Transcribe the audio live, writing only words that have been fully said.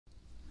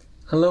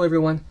Hello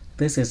everyone,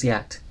 this is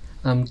Yat.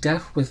 I'm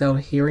deaf without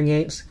hearing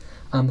aids.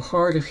 I'm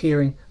hard of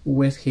hearing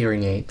with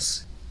hearing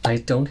aids. I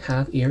don't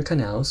have ear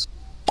canals,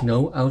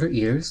 no outer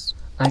ears.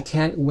 I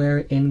can't wear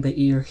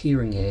in-the-ear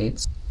hearing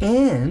aids.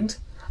 And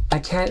I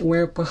can't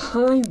wear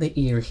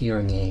behind-the-ear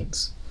hearing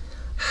aids.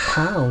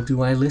 How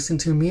do I listen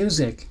to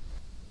music?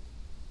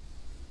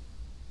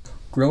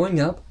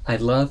 Growing up, I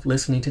loved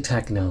listening to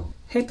techno.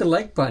 Hit the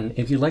like button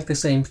if you like the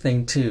same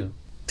thing too.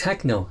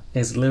 Techno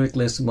is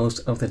lyricless most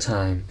of the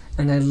time,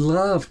 and I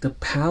love the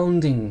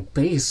pounding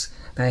bass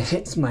that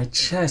hits my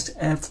chest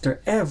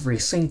after every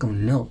single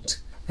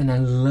note. And I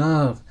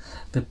love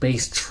the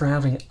bass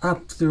traveling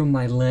up through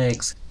my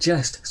legs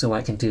just so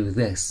I can do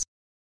this.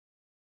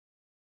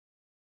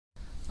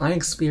 I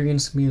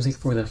experienced music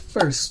for the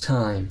first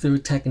time through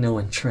techno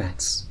and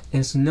trance.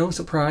 It's no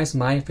surprise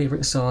my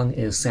favorite song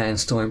is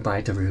Sandstorm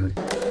by Darude.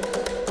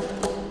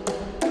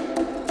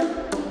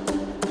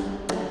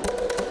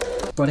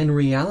 But in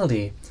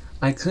reality,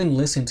 I couldn't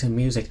listen to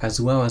music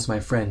as well as my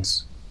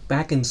friends.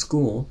 Back in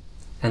school,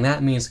 and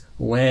that means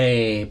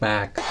way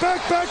back.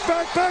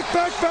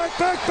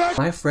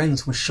 My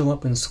friends would show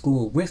up in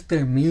school with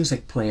their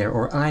music player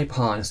or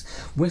iPods,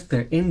 with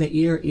their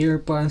in-the-ear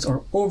earbuds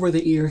or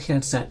over-the-ear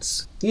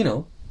headsets. You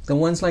know, the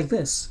ones like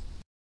this.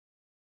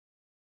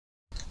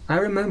 I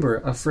remember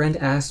a friend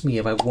asked me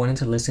if I wanted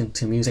to listen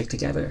to music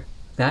together.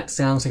 That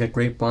sounds like a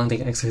great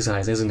bonding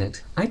exercise, isn't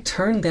it? I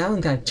turned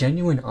down that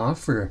genuine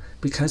offer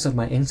because of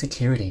my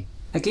insecurity.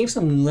 I gave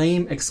some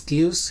lame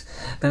excuse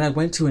that I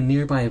went to a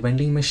nearby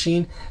vending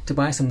machine to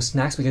buy some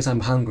snacks because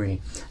I'm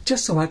hungry,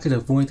 just so I could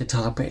avoid the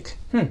topic.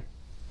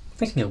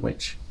 Thinking of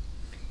which,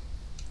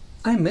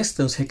 I miss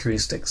those hickory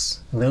sticks.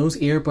 Those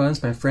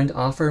earbuds my friend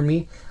offered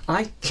me,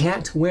 I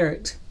can't wear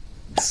it.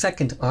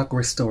 Second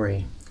awkward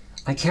story.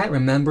 I can't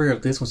remember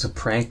if this was a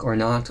prank or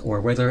not, or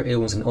whether it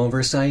was an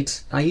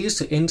oversight. I used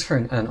to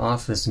intern at an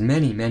office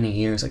many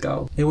years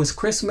ago. It was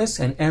Christmas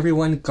and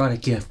everyone got a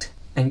gift.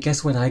 And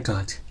guess what I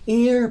got?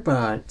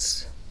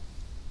 Earbuds!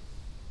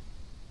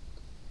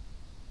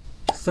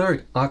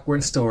 Third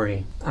awkward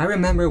story. I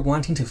remember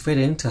wanting to fit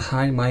in to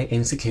hide my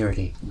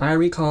insecurity. I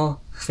recall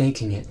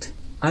faking it.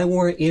 I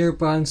wore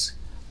earbuds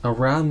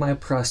around my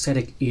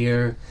prosthetic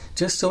ear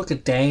just so it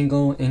could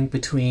dangle in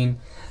between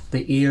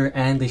the ear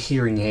and the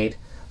hearing aid,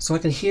 so I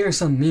could hear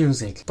some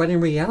music. But in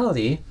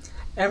reality,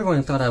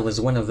 everyone thought I was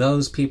one of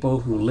those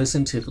people who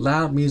listen to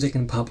loud music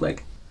in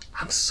public.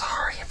 I'm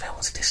sorry if it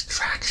was a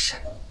distraction.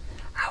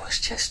 I was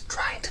just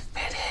trying to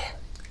fit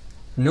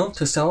in. Note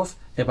to self,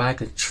 if I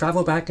could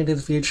travel back into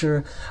the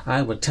future,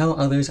 I would tell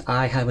others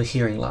I have a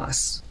hearing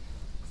loss.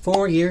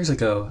 4 years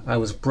ago, I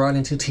was brought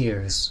into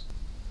tears.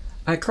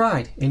 I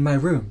cried in my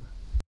room.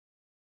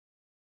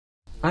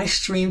 I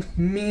streamed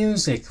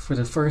music for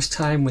the first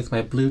time with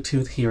my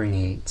Bluetooth hearing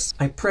aids.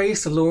 I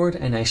praised the Lord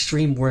and I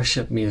streamed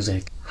worship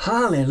music.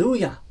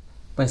 Hallelujah!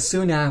 But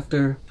soon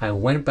after, I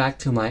went back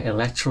to my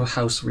electro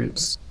house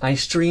roots. I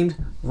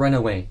streamed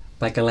Runaway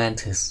by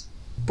Galantis.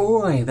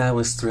 Boy, that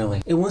was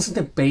thrilling. It wasn't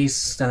the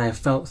bass that I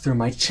felt through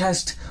my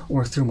chest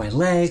or through my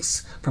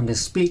legs from the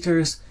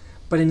speakers,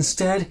 but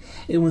instead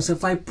it was a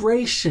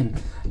vibration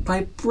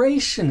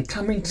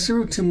coming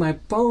through to my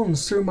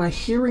bones, through my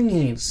hearing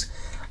aids.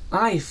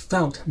 I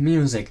felt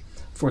music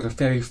for the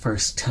very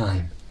first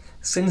time.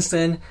 Since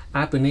then,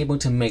 I've been able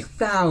to make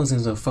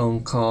thousands of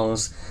phone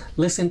calls,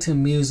 listen to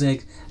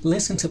music,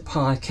 listen to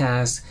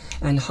podcasts,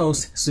 and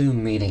host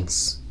Zoom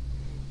meetings.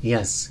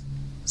 Yes,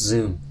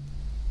 Zoom.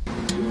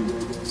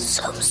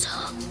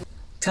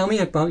 Tell me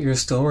about your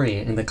story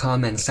in the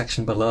comments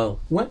section below.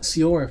 What's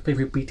your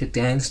favorite beat to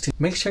dance to?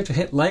 Make sure to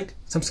hit like,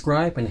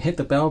 subscribe, and hit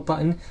the bell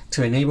button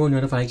to enable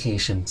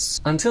notifications.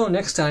 Until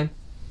next time,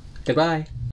 goodbye.